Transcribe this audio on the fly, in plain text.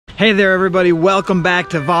Hey there everybody, welcome back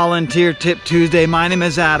to Volunteer Tip Tuesday. My name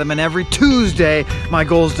is Adam, and every Tuesday my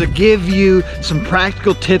goal is to give you some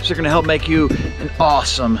practical tips that are going to help make you an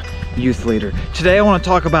awesome youth leader. Today I want to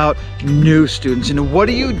talk about new students and what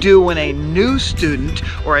do you do when a new student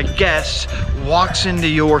or a guest walks into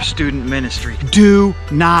your student ministry. Do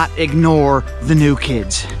not ignore the new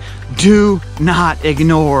kids. Do not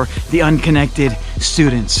ignore the unconnected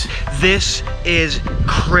students. This is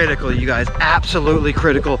critical, you guys, absolutely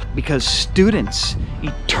critical, because students,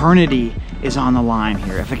 eternity is on the line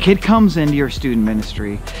here. If a kid comes into your student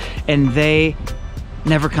ministry and they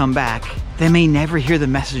never come back, they may never hear the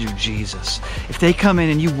message of Jesus. If they come in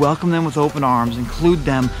and you welcome them with open arms, include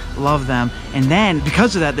them, love them, and then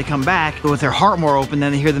because of that they come back with their heart more open,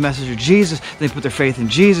 then they hear the message of Jesus, they put their faith in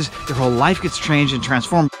Jesus, their whole life gets changed and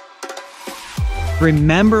transformed.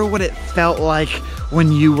 Remember what it felt like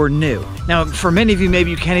when you were new. Now, for many of you,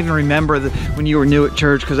 maybe you can't even remember when you were new at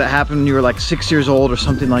church because it happened when you were like 6 years old or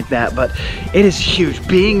something like that, but it is huge.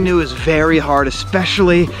 Being new is very hard,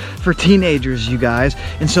 especially for teenagers, you guys.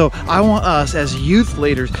 And so I want us as youth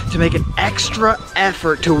leaders to make an extra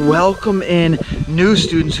effort to welcome in new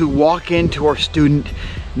students who walk into our student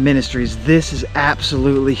ministries. This is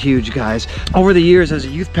absolutely huge, guys. Over the years as a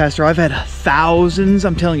youth pastor, I've had thousands,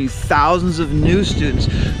 I'm telling you, thousands of new students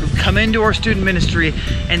who've come into our student ministry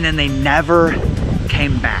and then they never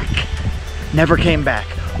came back. Never came back.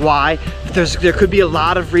 Why? There could be a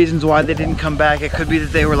lot of reasons why they didn't come back. It could be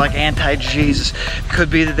that they were like anti-Jesus. It could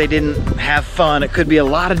be that they didn't have fun. It could be a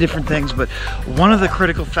lot of different things, but one of the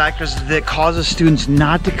critical factors that causes students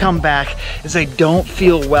not to come back is they don't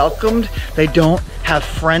feel welcomed. They don't have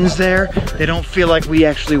friends there. They don't feel like we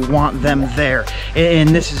actually want them there. And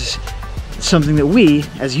this is something that we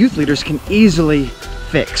as youth leaders can easily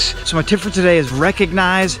fix. So my tip for today is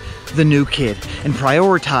recognize the new kid and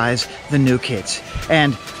prioritize the new kids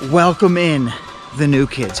and welcome in the new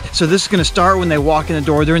kids. So this is going to start when they walk in the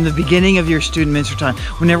door. They're in the beginning of your student ministry time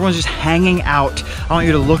when everyone's just hanging out. I want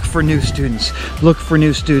you to look for new students. Look for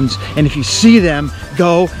new students, and if you see them,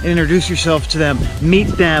 go and introduce yourself to them, meet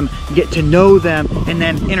them, get to know them, and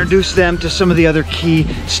then introduce them to some of the other key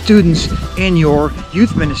students in your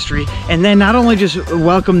youth ministry. And then not only just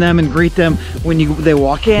welcome them and greet them when they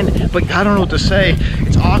walk in, but I don't know what to say.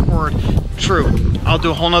 It's awkward. True. I'll do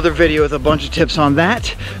a whole nother video with a bunch of tips on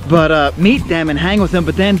that, but meet them and hang with them,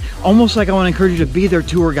 but then almost like I want to encourage you to be their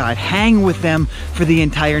tour guide. Hang with them for the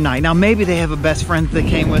entire night. Now maybe they have a best friend that they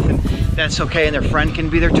came with and that's okay, and their friend can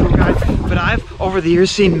be their tour guide, but I've over the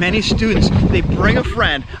years seen many students, they bring a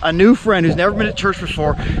friend, a new friend who's never been to church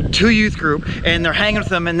before, to youth group, and they're hanging with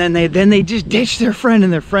them, and then they just ditch their friend,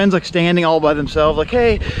 and their friend's like standing all by themselves like,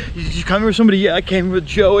 hey, did you come here with somebody? Yeah, I came with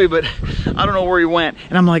Joey, but I don't know where he went.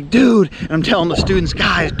 And I'm like, dude, and I'm telling the students,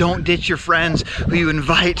 guys, don't ditch your friends who you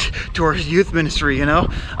invite to our youth ministry, you know?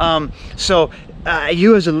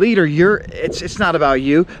 You as a leader, it's not about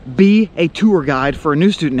you. Be a tour guide for a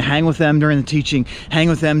new student. Hang with them during the teaching, hang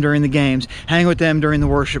with them during the games, hang with them during the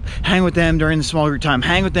worship, hang with them during the small group time,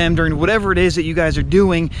 hang with them during whatever it is that you guys are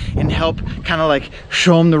doing, and help kind of like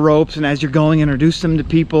show them the ropes, and as you're going, introduce them to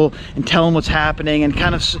people and tell them what's happening, and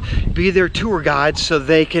kind of be their tour guide so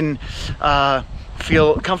they can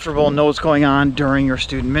feel comfortable and know what's going on during your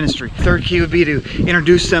student ministry. Third key would be to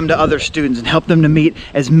introduce them to other students and help them to meet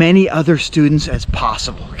as many other students as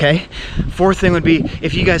possible, okay? Fourth thing would be,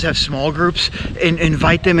 if you guys have small groups,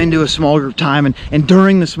 invite them into a small group time, and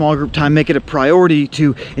during the small group time, make it a priority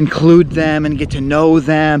to include them and get to know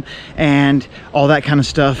them and all that kind of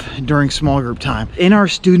stuff during small group time. In our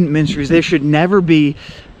student ministries, there should never be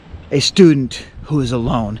a student who is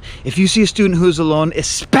alone. If you see a student who is alone,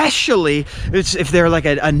 especially if they're like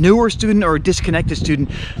a newer student or a disconnected student,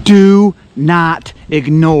 do not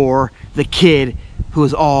ignore the kid who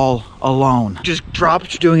is all alone. Just drop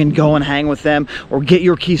what you're doing and go and hang with them, or get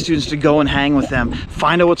your key students to go and hang with them.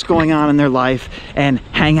 Find out what's going on in their life and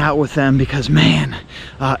hang out with them, because man,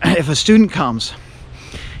 if a student comes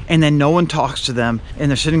and then no one talks to them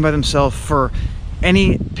and they're sitting by themselves for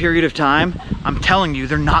any period of time, I'm telling you,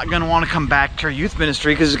 they're not going to want to come back to our youth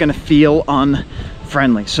ministry because it's going to feel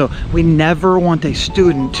unfriendly. So we never want a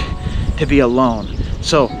student to be alone.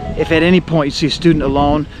 So if at any point you see a student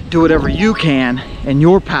alone, do whatever you can in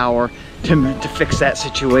your power to fix that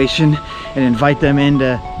situation, and invite them in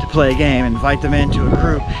to play a game, invite them into a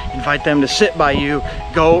group, invite them to sit by you,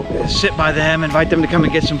 go sit by them, invite them to come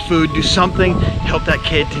and get some food, do something to help that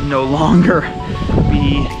kid to no longer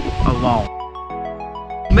be alone.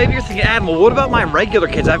 Maybe you're thinking, Adam, well, what about my regular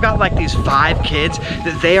kids? I've got like these 5 kids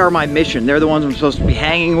that they are my mission. They're the ones I'm supposed to be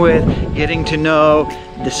hanging with, getting to know,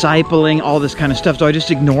 discipling, all this kind of stuff. Do I just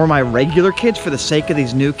ignore my regular kids for the sake of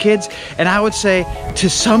these new kids? And I would say to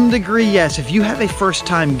some degree, yes. If you have a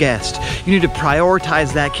first-time guest, you need to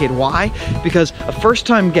prioritize that kid. Why? Because a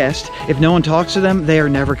first-time guest, if no one talks to them, they are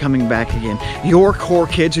never coming back again. Your core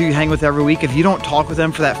kids who you hang with every week, if you don't talk with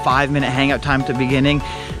them for that 5-minute hangout time at the beginning,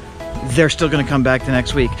 they're still going to come back the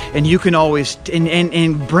next week. And you can always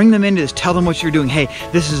and bring them into this. Tell them what you're doing. Hey,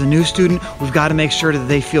 this is a new student. We've got to make sure that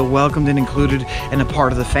they feel welcomed and included and a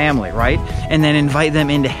part of the family, right? And then invite them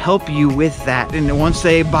in to help you with that. And once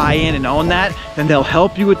they buy in and own that, then they'll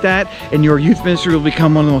help you with that, and your youth ministry will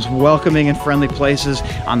become one of the most welcoming and friendly places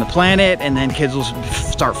on the planet. And then kids will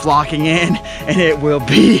start flocking in, and it will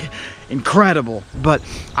be incredible. But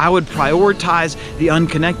I would prioritize the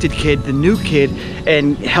unconnected kid, the new kid,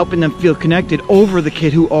 and helping them feel connected over the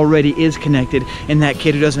kid who already is connected, and that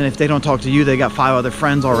kid who doesn't, if they don't talk to you, they got 5 other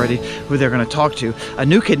friends already who they're going to talk to. A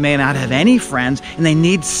new kid may not have any friends, and they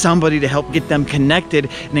need somebody to help get them connected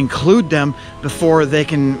and include them before they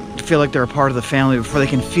can feel like they're a part of the family, before they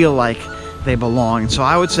can feel like they belong. And so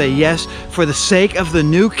I would say yes, for the sake of the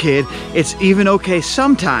new kid, it's even okay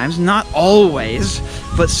sometimes, not always,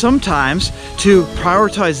 but sometimes, to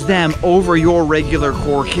prioritize them over your regular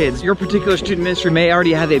core kids. Your particular student ministry may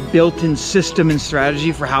already have a built-in system and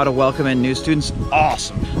strategy for how to welcome in new students.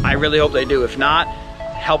 Awesome. I really hope they do. If not,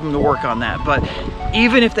 help them to work on that. But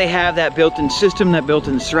even if they have that built-in system, that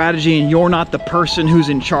built-in strategy, and you're not the person who's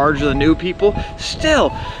in charge of the new people, still,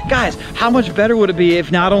 guys, how much better would it be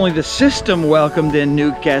if not only the system welcomed in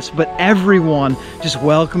new guests, but everyone just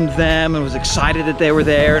welcomed them and was excited that they were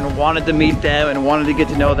there and wanted to meet them and wanted to get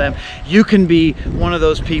to know them? You can be one of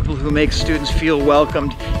those people who makes students feel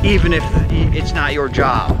welcomed, even if it's not your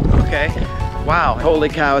job, okay? Wow, holy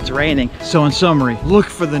cow, it's raining. So in summary, look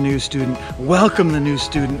for the new student, welcome the new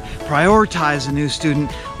student, prioritize the new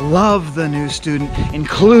student, love the new student,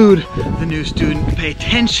 include the new student, pay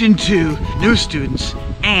attention to new students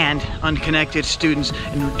and unconnected students,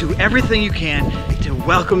 and do everything you can to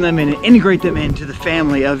welcome them in and integrate them into the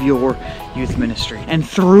family of your youth ministry. And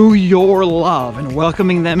through your love and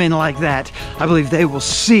welcoming them in like that, I believe they will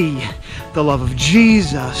see the love of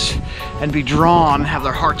Jesus and be drawn, have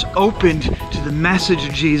their hearts opened to the message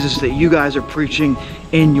of Jesus that you guys are preaching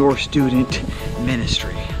in your student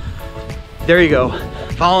ministry. There you go.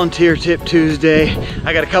 Volunteer Tip Tuesday.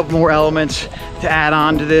 I got a couple more elements to add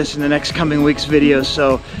on to this in the next coming week's videos.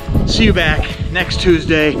 So see you back next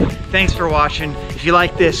Tuesday. Thanks for watching. If you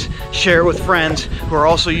like this, share it with friends who are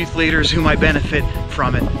also youth leaders who might benefit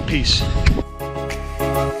from it. Peace.